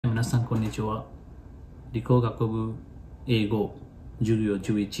皆さんこんにちは。理工学部英語授業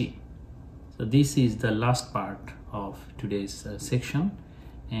11. So this is the last part of today's section,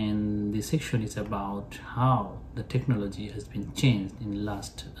 and this section is about how the technology has been changed in the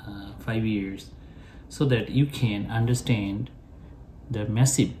last 5 years, so that you can understand the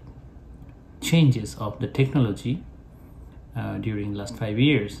massive changes of the technology during last 5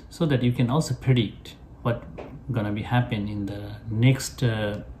 years, so that you can also predict what gonna be happen in the next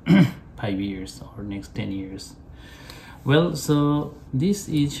 5 years or next 10 years. Well, so this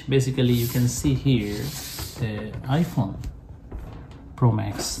is basically, you can see here the iPhone Pro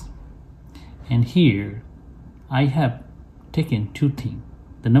Max, and here I have taken two things.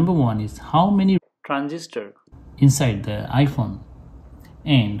 The number one is how many transistors inside the iPhone,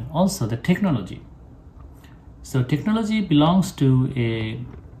 and also the technology. So technology belongs to a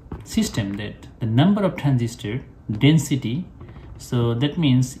system that the number of transistor density, so that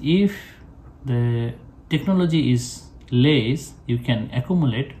means if the technology is less, you can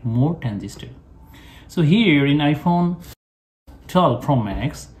accumulate more transistor. So here in iPhone 12 Pro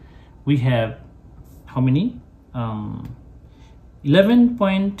Max we have how many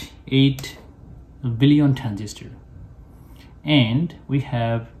 11.8 billion transistor, and we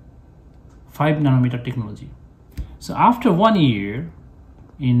have 5 nanometer technology. So after 1 year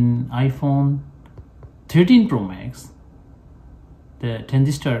in iPhone 13 Pro Max, the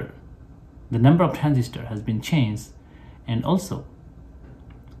number of transistor has been changed, and also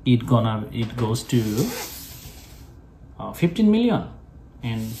it goes to 15 million,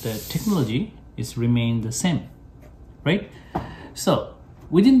 and the technology is remain the same, right? So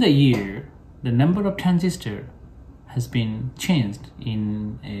within the year the number of transistor has been changed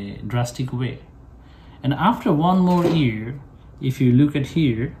in a drastic way, and after one more year, if you look at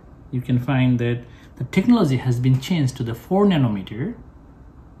here, you can find that the technology has been changed to the 4 nanometer,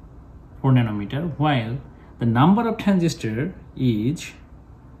 while the number of transistor is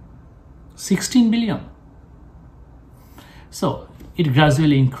 16 billion. So it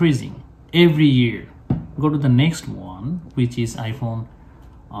gradually increasing every year. Go to the next one, which is iPhone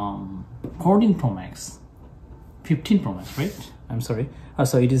 14 Pro Max, 15 Pro Max, right? I'm sorry.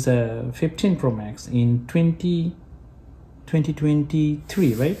 So it is a 15 Pro Max in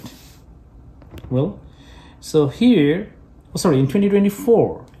 2023, right? Well, so here, in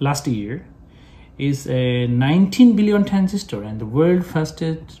 2024, last year, is a 19 billion transistor and the world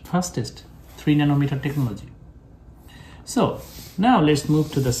fastest 3 nanometer technology. So now let's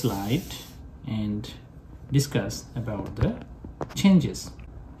move to the slide and discuss about the changes.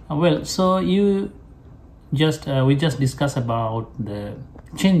 Well, so we just discussed about the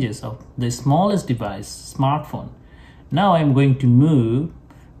changes of the smallest device, smartphone. Now I'm going to move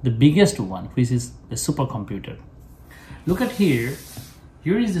the biggest one, which is the supercomputer. Look at here.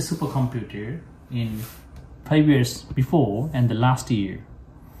 Here is the supercomputer in 5 years before and the last year.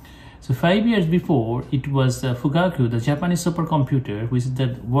 So 5 years before, it was Fugaku, the Japanese supercomputer, which is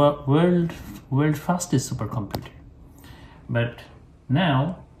the world fastest supercomputer. But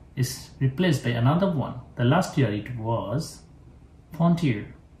now it's replaced by another one. The last year it was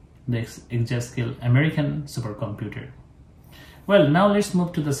Frontier, the exascale American supercomputer. Well, now let's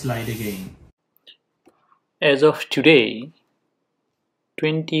move to the slide again. As of today,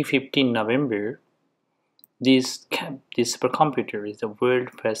 2015 November, this supercomputer is the world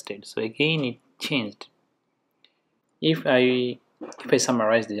fastest. So again, it changed. If I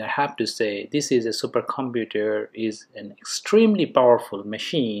summarize this, I have to say this is a supercomputer is an extremely powerful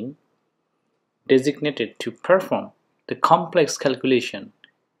machine designated to perform the complex calculation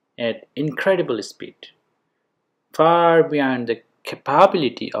at incredible speed, far beyond the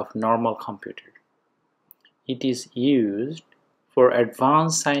capability of normal computer. It is used for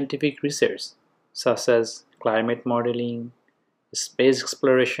advanced scientific research such as climate modeling, space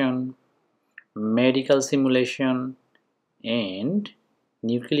exploration, medical simulation, and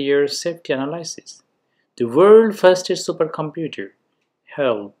nuclear safety analysis. The world's fastest supercomputer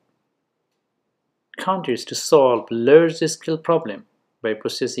helped countries to solve large-scale problems by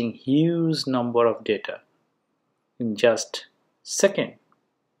processing huge number of data in just seconds.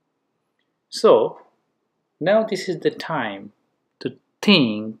 So now this is the time to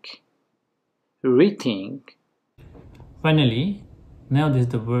think, rethink. Finally, now this is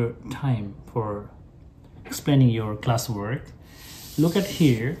the time for explaining your classwork. Look at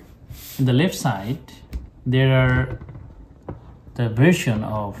here, in the left side, there are the version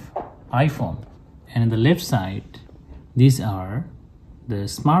of iPhone, and in the left side, these are the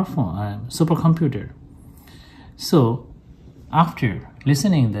smartphone, supercomputer. So after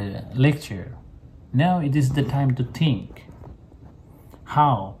listening the lecture, now it is the time to think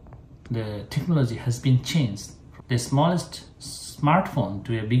how the technology has been changed. The smallest smartphone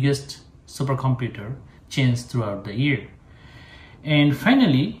to a biggest supercomputer changed throughout the year. And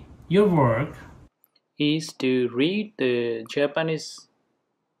finally, your work is to read the Japanese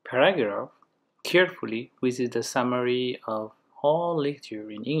paragraph carefully, which is the summary of all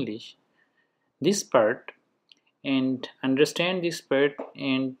lecture in English, this part, and understand this part,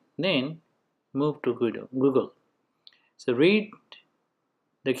 and then move to Google. So read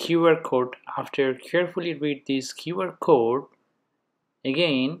the QR code. After carefully read this QR code,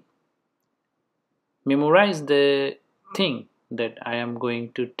 again memorize the thing that I am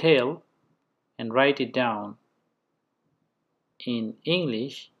going to tell and write it down in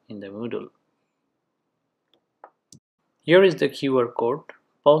English in the Moodle. Here is the QR code.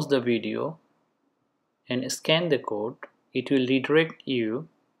 Pause the video and scan the code. It will redirect you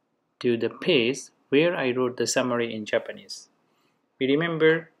to the page where I wrote the summary in Japanese.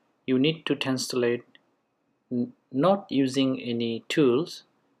 Remember, you need to translate not using any tools,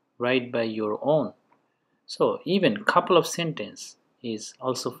 write by your own. So even couple of sentences is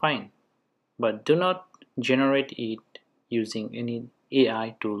also fine, but do not generate it using any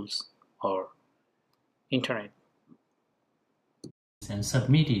AI tools or internet. And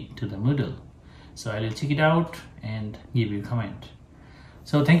submit it to the Moodle. So I will check it out and give you a comment.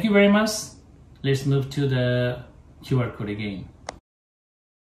 So thank you very much. Let's move to the QR code again.